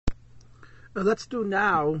Let's do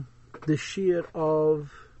now the shir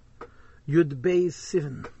of Yud Beis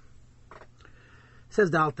Sivan.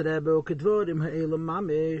 Says the Alter Rebbe, Kedvorim ha'elam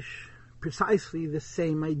mamish, precisely the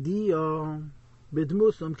same idea,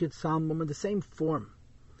 b'dmusum kitsamum, in the same form,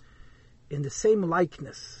 in the same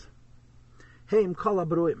likeness. Heim kol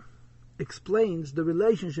habruim explains the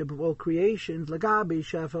relationship of all creations, lagabi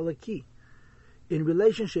shaf alaki, in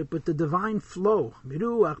relationship with the divine flow,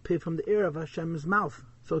 miruach peh, from the air of Hashem's mouth,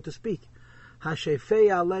 so to speak, hashefei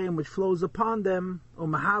aleim, which flows upon them,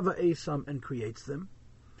 umahava esam, and creates them.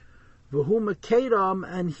 V'hu mekedam,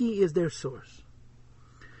 and he is their source.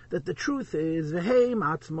 That the truth is, v'heim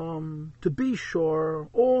atzmam, to be sure,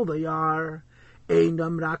 all they are,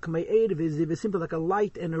 einam rak me'ed v'ziv, is simply like a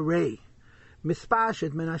light and a ray,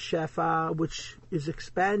 mispashet min hashefa, which is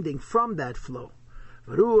expanding from that flow.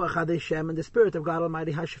 V'ruach hadeshem, and the Spirit of God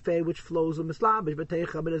Almighty, hashefei, which flows, u'mislabish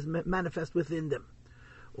b'teicha, but is manifest within them.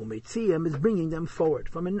 U'meitziam, is bringing them forward,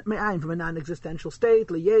 from a non-existential state,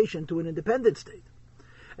 liyesh, to an independent state.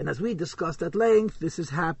 And as we discussed at length, this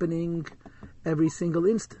is happening every single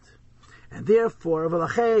instant. And therefore,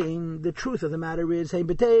 the truth of the matter is,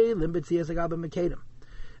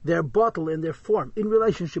 they're bottled in their form, in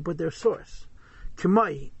relationship with their source.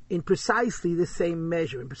 In precisely the same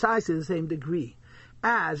measure, in precisely the same degree,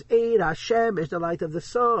 as Eid Hashem is the light of the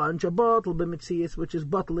sun, which is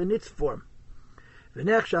bottled in its form.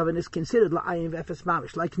 And is considered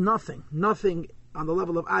like nothing. Nothing on the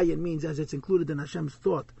level of ayin means as it's included in Hashem's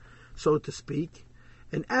thought, so to speak.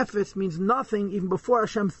 And efes means nothing even before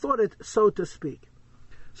Hashem thought it, so to speak.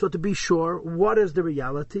 So to be sure, what is the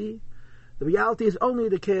reality? The reality is only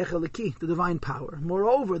the Keach Eliki, the divine power.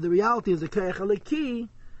 Moreover, the reality is the Keach Eliki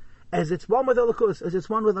as it's one with Elikus, as it's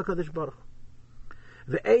one with HaKadosh Baruch Hu.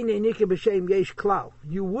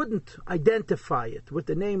 You wouldn't identify it with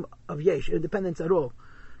the name of Yesh, independence at all,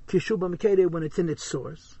 Kishuba Mekede, when it's in its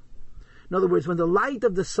source. In other words, when the light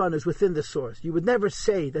of the sun is within the source, you would never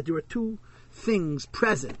say that there are two things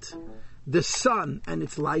present. The sun and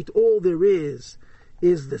its light, all there is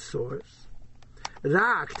the source.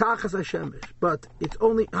 Rak, tachas Hashemish, but it's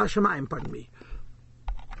only Hashemayim, pardon me,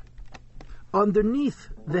 underneath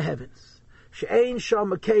the heavens. She'ein sham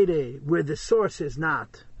makede, where the source is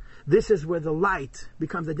not. This is where the light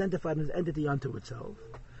becomes identified as an entity unto itself.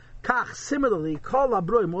 Kach, similarly, kol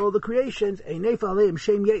abroim, all the creations, einef aleim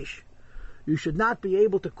shem yesh. You should not be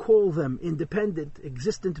able to call them independent,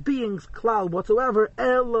 existent beings, klal whatsoever,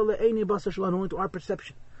 only to our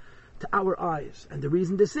perception, to our eyes. And the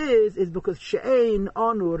reason this is because she'ein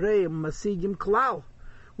anu reim masigim klal.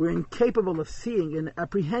 We're incapable of seeing and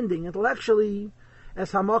apprehending intellectually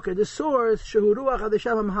as hamakar, the source, shehuruach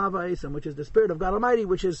hadeshem hava, which is the Spirit of God Almighty,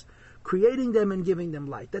 which is creating them and giving them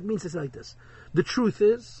light. That means it's like this. The truth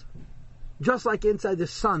is, just like inside the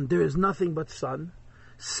sun, there is nothing but sun.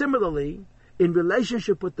 Similarly, in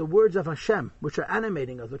relationship with the words of Hashem, which are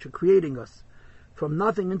animating us, which are creating us, from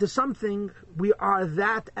nothing into something, we are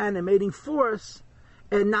that animating force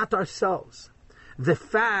and not ourselves. The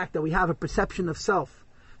fact that we have a perception of self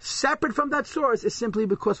separate from that source is simply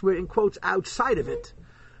because we're, in quotes, outside of it.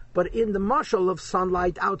 But in the mashal of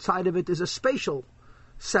sunlight, outside of it is a spatial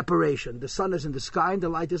separation. The sun is in the sky and the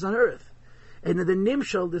light is on earth. And in the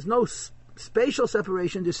nimshal, there's no spatial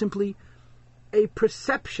separation, there's simply a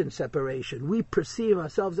perception separation. We perceive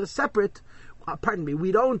ourselves as separate.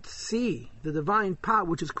 We don't see the divine power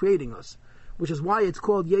which is creating us, which is why it's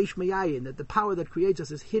called Yesh Me'ayin, that the power that creates us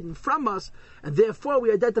is hidden from us, and therefore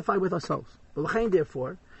we identify with ourselves.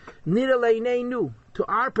 Therefore, to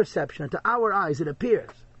our perception, to our eyes, it appears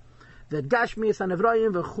that Gashmias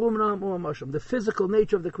Hanevrayim v'chumram u'amasham, the physical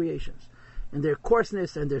nature of the creations, and their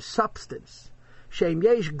coarseness and their substance, Shem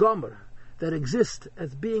Yesh Gomer, that exist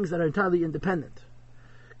as beings that are entirely independent.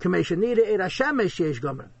 As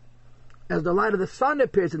the light of the sun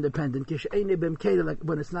appears independent, like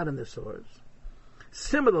when it's not in the source.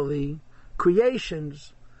 Similarly,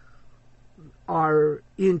 creations are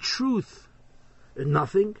in truth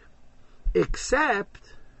nothing,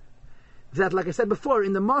 except that, like I said before,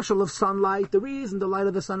 in the marshal of sunlight, the reason the light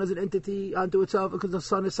of the sun is an entity unto itself because the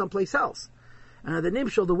sun is someplace else. And at the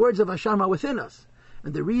nimshal, the words of Hashem are within us.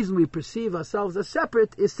 And the reason we perceive ourselves as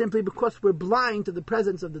separate is simply because we're blind to the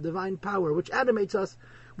presence of the divine power which animates us,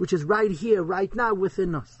 which is right here, right now,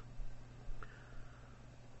 within us.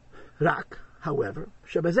 Rak, however,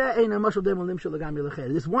 there's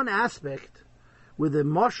one aspect where the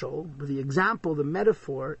mashal, where the example, the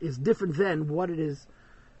metaphor, is different than what it is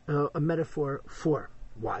a metaphor for.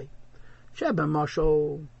 Why? Sheba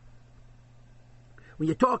mashal, when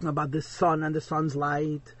you're talking about the sun and the sun's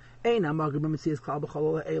light, the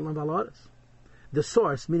The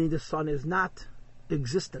source, meaning the sun, is not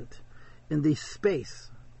existent in the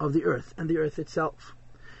space of the earth and the earth itself.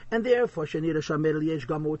 And therefore, which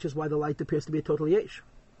is why the light appears to be a total yesh.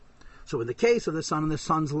 So in the case of the sun and the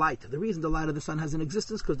sun's light, the reason the light of the sun has an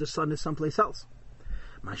existence because the sun is someplace else.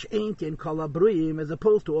 As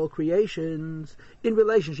opposed to all creations, in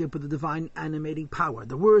relationship with the divine animating power.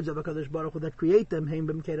 The words of HaKadosh Baruch Hu that create them,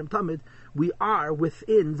 we are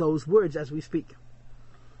within those words as we speak.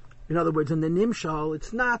 In other words, in the Nimshal,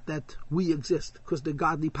 it's not that we exist because the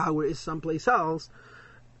godly power is someplace else,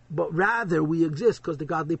 but rather we exist because the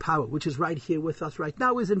godly power, which is right here with us right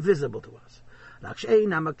now, is invisible to us. It's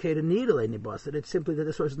simply that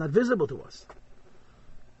the source is not visible to us.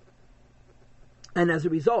 And as a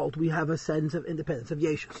result, we have a sense of independence, of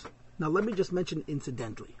Yeshus. Now let me just mention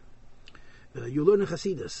incidentally. You learn in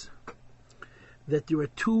Hasidus that there are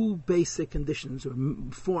two basic conditions or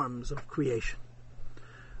forms of creation.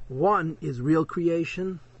 One is real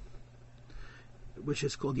creation, which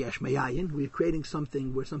is called Yesh Me'ayin. We're creating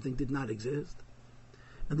something where something did not exist.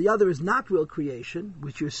 And the other is not real creation,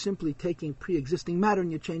 which you're simply taking pre-existing matter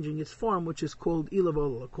and you're changing its form, which is called Ilav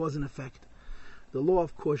Olah, cause and effect, the law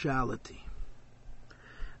of causality.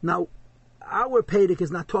 Now, our Pedic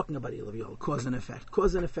is not talking about Ilav Olah, cause and effect.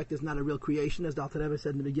 Cause and effect is not a real creation, as the Alter Rebbe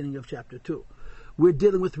said in the beginning of chapter 2. We're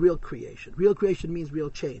dealing with real creation. Real creation means real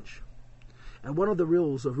change. And one of the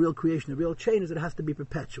rules of real creation, of real change, is it has to be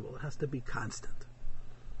perpetual. It has to be constant.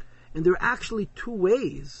 And there are actually two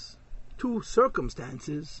ways, two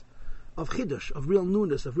circumstances of chidush, of real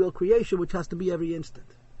newness, of real creation, which has to be every instant.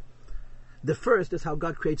 The first is how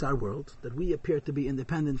God creates our world, that we appear to be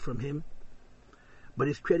independent from Him, but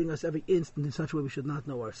He's creating us every instant in such a way we should not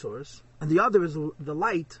know our source. And the other is the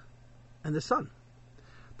light and the sun.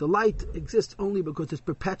 The light exists only because it's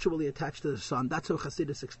perpetually attached to the sun. That's how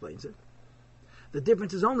Chassidus explains it. The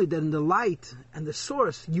difference is only that in the light and the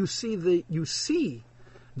source, you see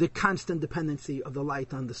the constant dependency of the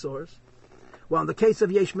light on the source. Well, in the case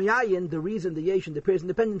of Yesh Me'ayin, the reason the Yesh appears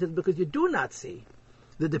independent is because you do not see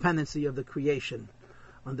the dependency of the creation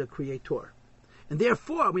on the Creator. And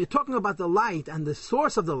therefore, when you're talking about the light and the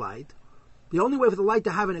source of the light, the only way for the light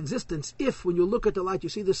to have an existence, if when you look at the light you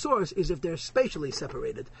see the source, is if they're spatially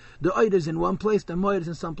separated. The Oid is in one place, the Moed is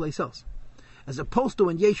in someplace else. As opposed to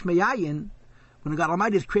in Yesh Me'ayin, when God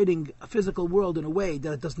Almighty is creating a physical world in a way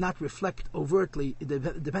that it does not reflect overtly the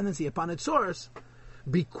dependency upon its source,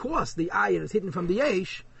 because the ayin is hidden from the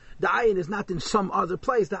yesh, the ayin is not in some other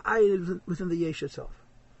place, the ayin is within the yesh itself.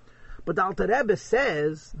 But the Alter Rebbe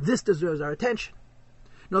says this deserves our attention.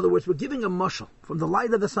 In other words, we're giving a mashal from the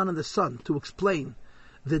light of the sun and the sun to explain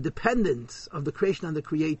the dependence of the creation on the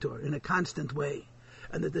Creator in a constant way,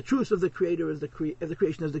 and that the truth of the Creator is the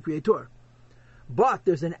creation as the Creator. But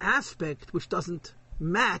there's an aspect which doesn't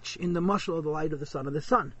match in the mashal of the light of the sun and the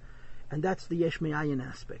sun. And that's the Yesh Me'ayin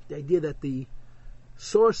aspect. The idea that the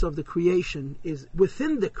source of the creation is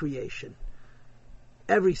within the creation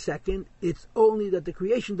every second. It's only that the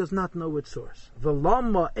creation does not know its source.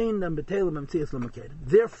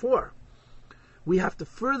 Therefore, we have to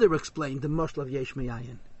further explain the mashal of Yesh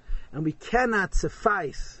Me'ayin. And we cannot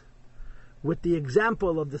suffice with the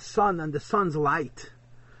example of the sun and the sun's light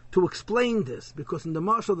to explain this, because in the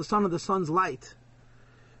mashal of the sun and the sun's light,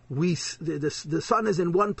 the sun is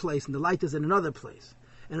in one place and the light is in another place.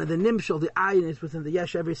 And in the nimshal, the ayin is within the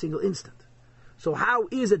yesh every single instant. So how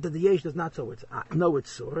is it that the yesh does not know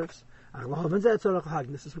its source?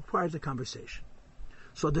 This requires a conversation.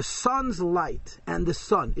 So the sun's light and the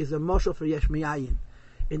sun is a mashal for Yesh Me'ayin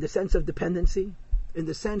in the sense of dependency, in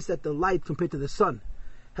the sense that the light compared to the sun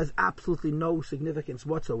has absolutely no significance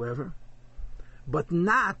whatsoever, but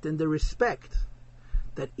not in the respect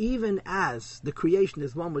that even as the creation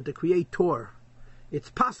is one with the Creator, it's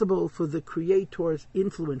possible for the Creator's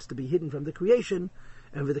influence to be hidden from the creation,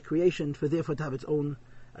 and for the creation for therefore to have its own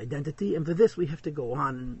identity. And for this we have to go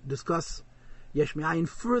on and discuss Yesh Me'ayin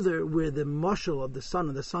further, where the mashal of the sun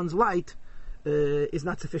and the sun's light is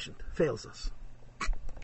not sufficient, fails us.